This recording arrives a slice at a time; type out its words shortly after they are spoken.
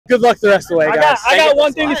Good luck the rest of the way, guys. I got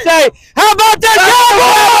one thing to say. How about that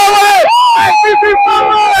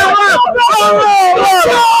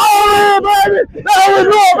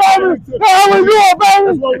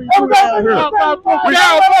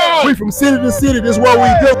Cowboys? We from city to city. This is what we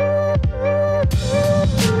do.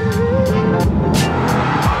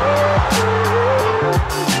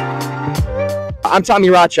 I'm Tommy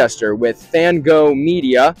Rochester with FanGo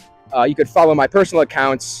Media. You could follow my personal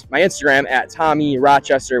accounts, my Instagram at Tommy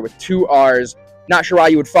Rochester with 2 R's. Not sure why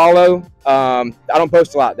you would follow. I don't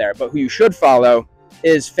post a lot there, but who you should follow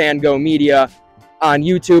is FanGo Media on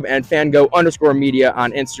YouTube and FanGo_media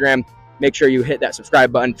on Instagram. Make sure you hit that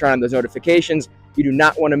subscribe button, turn on those notifications. You do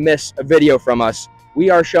not want to miss a video from us. We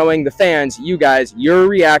are showing the fans, you guys, your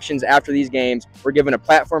reactions after these games. We're giving a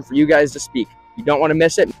platform for you guys to speak. You don't want to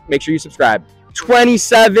miss it. Make sure you subscribe.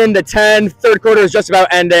 27-10, third quarter is just about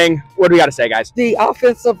ending. What do we got to say, guys? The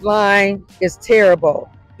offensive line is terrible.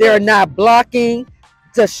 They're not blocking.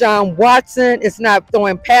 Deshaun Watson is not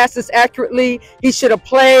throwing passes accurately. He should have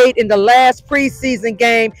played in the last preseason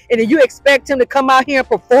game. And if you expect him to come out here and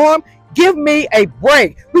perform, give me a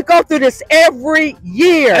break. We go through this every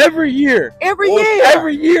year. Every year. Every year.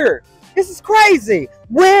 Every year. This is crazy.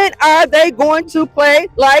 When are they going to play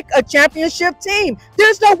like a championship team?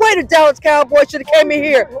 There's no way the Dallas Cowboys should have came in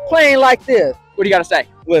here playing like this. What do you got to say?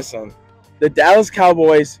 Listen, the Dallas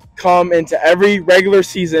Cowboys come into every regular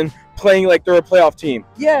season playing like they're a playoff team.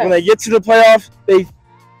 Yeah. When they get to the playoffs,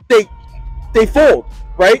 they fold,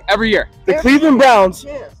 right? Every year. The Cleveland Browns,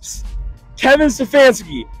 Yes. Kevin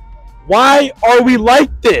Stefanski. Why are we like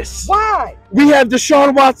this? Why? We have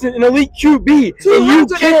Deshaun Watson, an elite QB,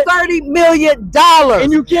 $230 million.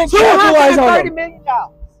 and you can't capitalize on $230 him. million.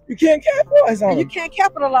 You can't capitalize on You him. can't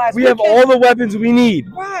capitalize. We have all the weapons we need.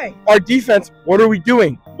 Right. Our defense, what are we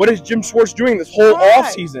doing? What is Jim Schwartz doing this whole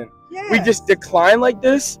offseason? Yes. We just decline like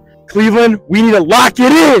this? Cleveland, we need to lock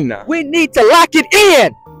it in. We need to lock it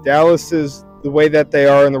in. Dallas is the way that they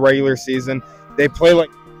are in the regular season. They play like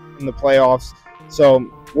in the playoffs.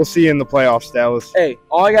 So we'll see you in the playoffs, Dallas. Hey,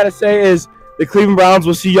 all I got to say is the Cleveland Browns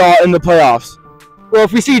will see y'all in the playoffs. Well,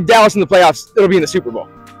 if we see Dallas in the playoffs, it'll be in the Super Bowl.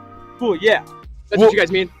 Cool, yeah. That's what you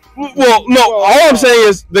guys mean? Well, no, all I'm saying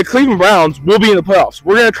is the Cleveland Browns will be in the playoffs.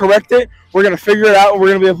 We're going to correct it. We're going to figure it out, and we're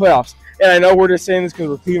going to be in the playoffs. And I know we're just saying this because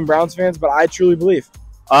we're Cleveland Browns fans, but I truly believe.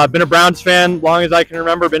 Been a Browns fan long as I can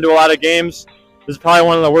remember. Been to a lot of games. This is probably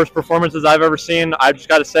one of the worst performances I've ever seen. I just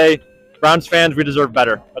got to say, Browns fans, we deserve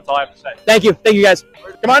better. That's all I have to say. Thank you, guys.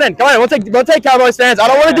 Come on in. We'll take Cowboys fans. I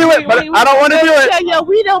don't want to do it, but I don't want to do it. Yeah,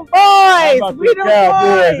 we them boys. We them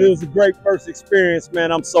boys. It was a great first experience,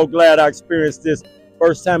 man. I'm so glad I experienced this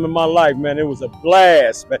first time in my life, man. It was a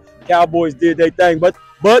blast, man. Cowboys did their thing, but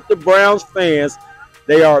the Browns fans,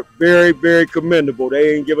 they are very, very commendable.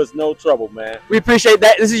 They ain't give us no trouble, man. We appreciate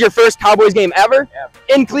that. This is your first Cowboys game ever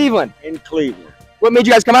in Cleveland. In Cleveland. What made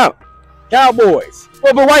you guys come out? Cowboys.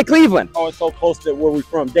 Well, but why Cleveland? Oh, it's so close to where we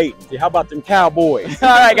from, Dayton. How about them Cowboys? All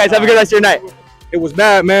right, guys. Have a good rest of your night. It was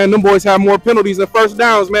bad, man. Them boys have more penalties than first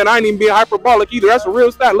downs, man. I ain't even being hyperbolic either. That's a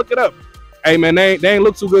real stat. Look it up. Hey, man, they ain't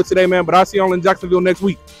look too good today, man, but I'll see y'all in Jacksonville next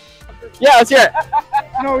week. Yeah, let's hear it.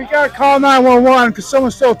 No, we got to call 911 because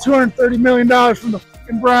someone stole $230 million from the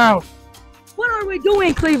fucking Browns. What are we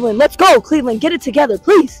doing, Cleveland? Let's go, Cleveland. Get it together,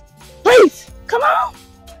 please. Please. Come on.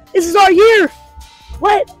 This is our year.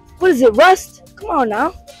 What? What is it, rust? Come on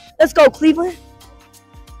now. Let's go, Cleveland.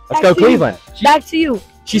 Let's go, Cleveland. Back to you.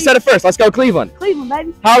 She said it first. Let's go, Cleveland. Cleveland,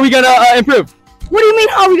 baby. How are we going to improve? What do you mean,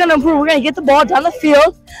 how are we going to improve? We're going to get the ball down the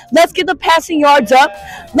field. Let's get the passing yards up.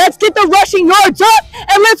 Let's get the rushing yards up.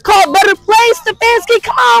 And let's call better plays. Stefanski,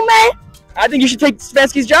 come on, man. I think you should take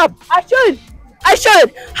Stefanski's job. I should.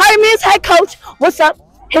 Hire me as head coach. What's up?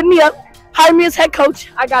 Hit me up. Hire me as head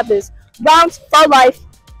coach. I got this. Browns for life.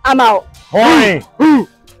 I'm out. Horny.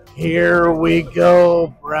 Here we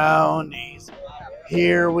go, Brownies.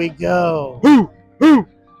 Here we go. Yeah,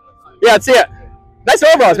 let's see it. Nice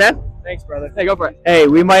overalls, man. Thanks, brother. Hey, go for it. Hey,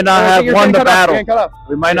 we might not have won the battle.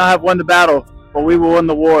 We might not have won the battle, but we will win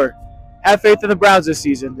the war. Have faith in the Browns this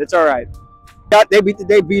season. It's all right. They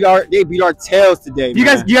beat our tails today. You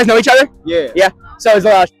guys know each other? Yeah. Yeah. So is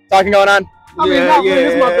talking going on? I mean, not really.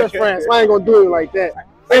 This is my best friend, so I ain't gonna do it like that.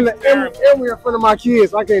 And we're in front of my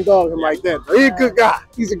kids, so I can't dog him like that. But he's a good guy.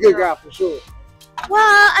 He's a good guy for sure.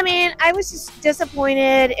 Well, I mean, I was just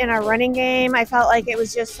disappointed in our running game. I felt like it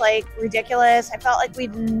was just like ridiculous. I felt like we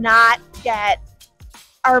did not get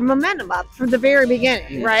our momentum up from the very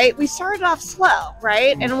beginning, right? We started off slow,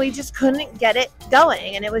 right? And we just couldn't get it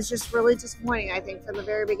going. And it was just really disappointing, I think, from the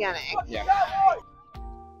very beginning. Yeah.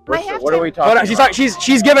 What are we talking about?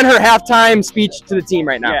 She's giving her halftime speech to the team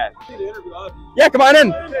right now. Yeah, come on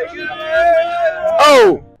in.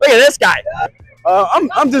 Oh, look at this guy.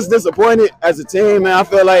 I'm just disappointed as a team, man. I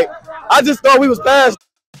feel like I just thought we was past.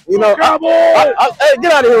 You know, hey,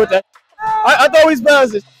 get out of here with that. I thought we was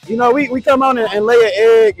past it. You know, we come out and lay an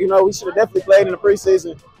egg. You know, we should have definitely played in the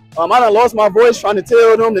preseason. I done lost my voice trying to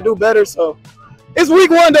tell them to do better. So it's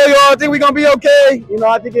week 1 though, y'all. I think we're gonna be okay. You know,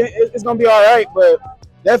 I think it's gonna be all right, but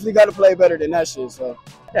definitely got to play better than that shit. So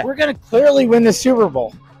we're gonna clearly win the Super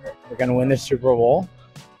Bowl. We're gonna win the Super Bowl.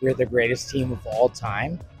 We're the greatest team of all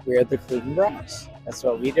time. We're the Cleveland Browns. That's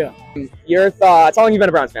what we do. Your thoughts? How long have you been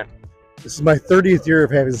a Browns fan? This is my 30th year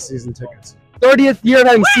of having season tickets. 30th year of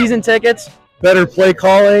having season tickets? Better play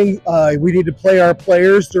calling. We need to play our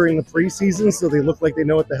players during the preseason so they look like they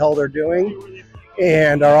know what the hell they're doing.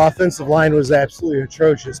 And our offensive line was absolutely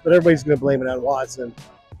atrocious, but everybody's going to blame it on Watson,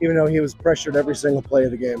 even though he was pressured every single play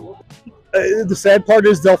of the game. The sad part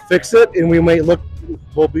is they'll fix it, and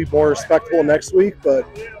we'll be more respectful next week, but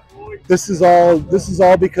this is all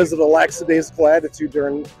because of the lackadaisical attitude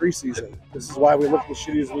during preseason. This is why we look as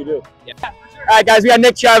shitty as we do. Yeah. All right, guys, we got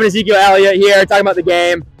Nick Chubb and Ezekiel Elliott here talking about the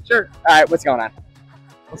game. Sure. All right, what's going on?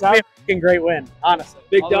 It's a fucking great win, honestly.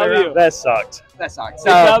 Big W. That sucked. That sucks.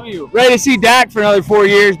 Big W. Ready to see Dak for another 4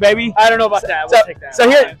 years, baby? I don't know about that. We'll take that. So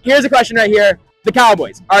here's a question right here. The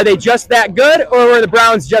Cowboys, are they just that good, or were the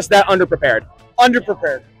Browns just that underprepared?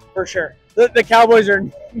 Underprepared, for sure. The Cowboys are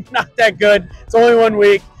not that good. It's only 1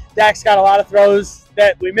 week. Dak's got a lot of throws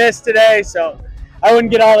that we missed today, so I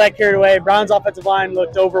wouldn't get all that carried away. Browns' offensive line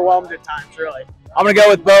looked overwhelmed at times, really. I'm going to go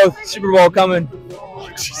with both. Super Bowl coming.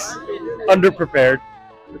 Underprepared.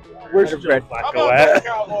 Where's Joe Flacco at?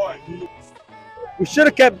 We should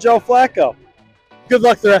have kept Joe Flacco. Good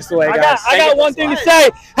luck the rest of the way, guys. I got one thing to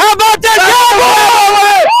say. How about that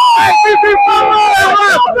Cowboys?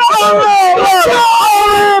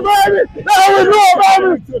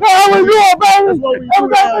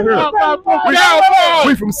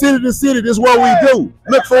 We from city to city. This is what we do.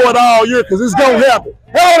 Look for it all year because it's gonna happen.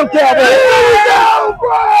 Hell, Cowboys!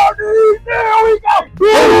 There we go!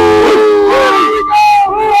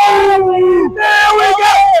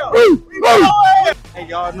 Hey,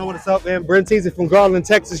 y'all know what's up, man. Brent Teasy from Garland,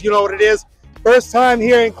 Texas. You know what it is. First time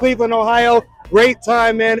here in Cleveland, Ohio. Great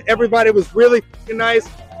time, man. Everybody was really nice.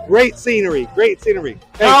 Great scenery. Great scenery.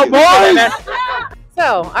 Cowboys!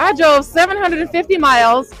 So I drove 750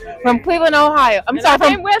 miles from Cleveland, Ohio. I'm sorry,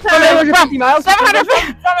 from 750 miles.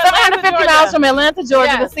 750 miles from Atlanta,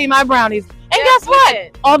 Georgia, to see my Brownies. And guess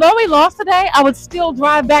what? Although we lost today, I would still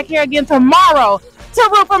drive back here again tomorrow to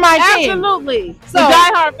root for my team. Absolutely. So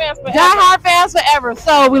diehard fans forever. Diehard fans forever.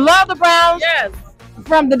 So we love the Browns. Yes.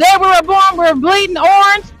 From the day we were born, we're bleeding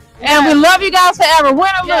orange. And we love you guys forever, win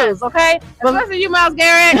or lose, okay? Especially you, Miles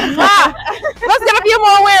Garrett. Let's get a few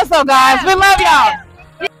more wins, though, guys. We love y'all.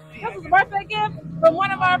 This is a birthday gift from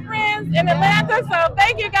one of our friends in Atlanta, so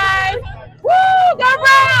thank you, guys. Woo! Go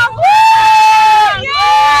Browns! Woo!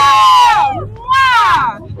 Yeah!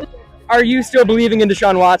 Wow! Are you still believing in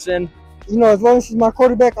Deshaun Watson? You know, as long as he's my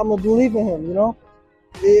quarterback, I'm going to believe in him, you know?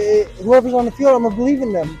 Whoever's on the field, I'm going to believe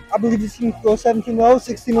in them. I believe this team can go 17-0,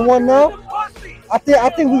 16-1 now. I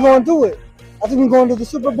think we're going to do it. I think we're going to the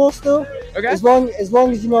Super Bowl still. Okay. As long as,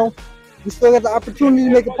 you know, we still got the opportunity to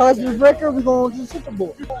make a positive record, we're going to the Super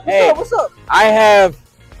Bowl. What's up? I have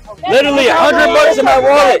literally $100 in my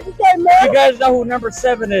wallet. You guys know who number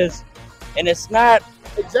 7 is, and it's not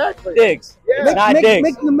Diggs. Yeah. It's not Diggs.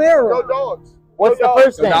 Make McNamara. Go Dogs. What's the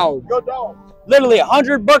first name? Go Dogs. Literally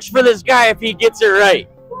 $100 for this guy if he gets it right.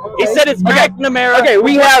 He said it's McNamara. Okay,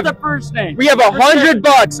 What's the first name? We have $100.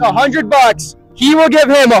 $100. He will give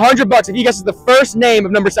him $100 if he guesses the first name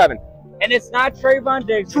of number 7. And it's not Trayvon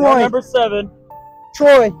Diggs. Troy. Number 7.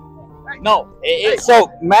 Troy. No. So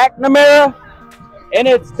McNamara, and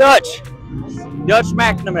it's Dutch. Dutch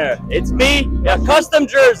McNamara. It's me. A custom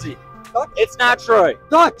jersey. It's not Troy.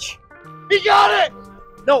 Dutch. He got it.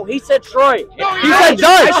 No, he said Troy. No, he said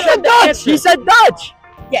Dutch. I said Dutch. He said Dutch.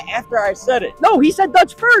 Yeah, after I said it. No, he said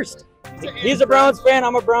Dutch first. He's a Browns fan.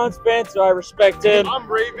 I'm a Browns fan, so I respect him. I'm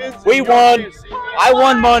Ravens. We won. I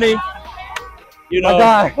won money. You know,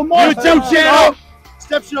 YouTube channel.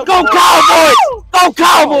 Go Cowboys! Go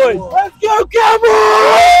Cowboys! Let's go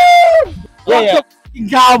Cowboys! Yeah. The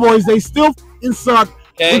Cowboys, they still suck.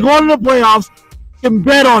 Okay. We're going to the playoffs. You can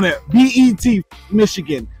bet on it. BET,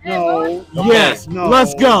 Michigan. No. Yes. No.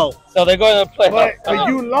 Let's go. So they're going to play. But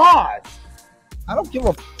you lost. I don't give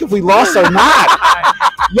a fuck if we lost or not.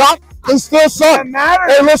 Y'all can still suck.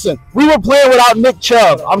 Hey, listen, we were playing without Nick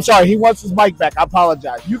Chubb. I'm sorry, he wants his mic back. I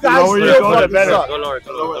apologize. You guys still fucking suck. Go lower.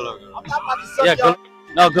 I'm not about to suck y'all.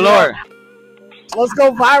 No, galore. Let's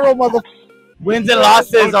go viral, mother. Wins and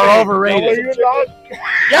losses are overrated.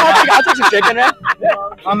 Yeah, I'll take some chicken, man.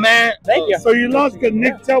 My man, Thank you. So you lost because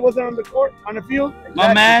Nick Chubb wasn't on the court, on the field?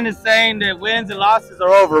 my man is saying that wins and losses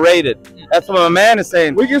are overrated. That's what my man is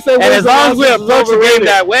saying. We can say And wins as long as we losses is approach the game overrated.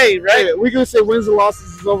 that way, right? Yeah, we can say wins and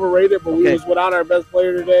losses is overrated, but we Okay. was without our best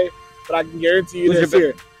player today. But I can guarantee you Who's this your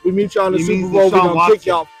year. We meet y'all in the He Super means Bowl. We're Deshaun gonna Watson. kick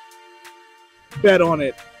y'all. Bet on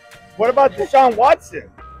it. What about Deshaun Watson?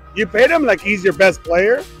 You paid him like he's your best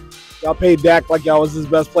player? Y'all paid Dak like y'all was his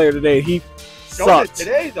best player today. He Showed it sucked.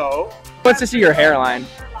 today, though. Wants to see your hairline.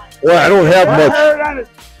 Well, I don't have That hairline is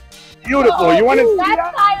beautiful. You want to see that?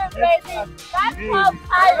 That's tired, baby. That's called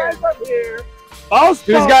tired.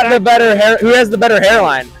 Who's got the better hair? Who has the better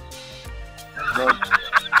hairline?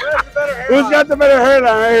 Who's got the better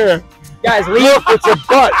hairline right here? Guys, leave. It's a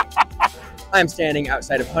butt. I'm standing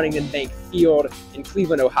outside of Huntington Bank Field in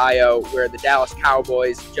Cleveland, Ohio, where the Dallas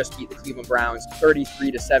Cowboys just beat the Cleveland Browns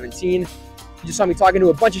 33-17. You just saw me talking to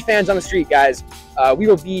a bunch of fans on the street, guys. We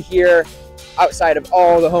will be here outside of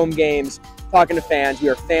all the home games talking to fans. We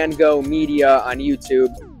are FanGo Media on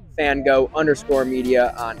YouTube,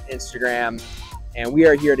 FanGo_media on Instagram, and we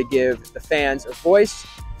are here to give the fans a voice.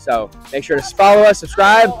 So make sure to follow us,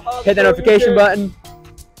 subscribe, hit that notification button.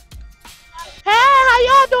 Hey, how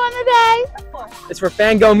y'all doing today? It's for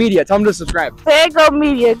FanGo Media. Tell them to subscribe. FanGo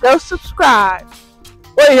Media, go subscribe.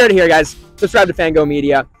 What are you here to hear, guys? Subscribe to FanGo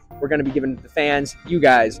Media. We're going to be giving the fans, you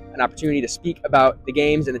guys, an opportunity to speak about the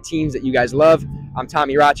games and the teams that you guys love. I'm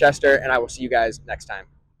Tommy Rochester, and I will see you guys next time.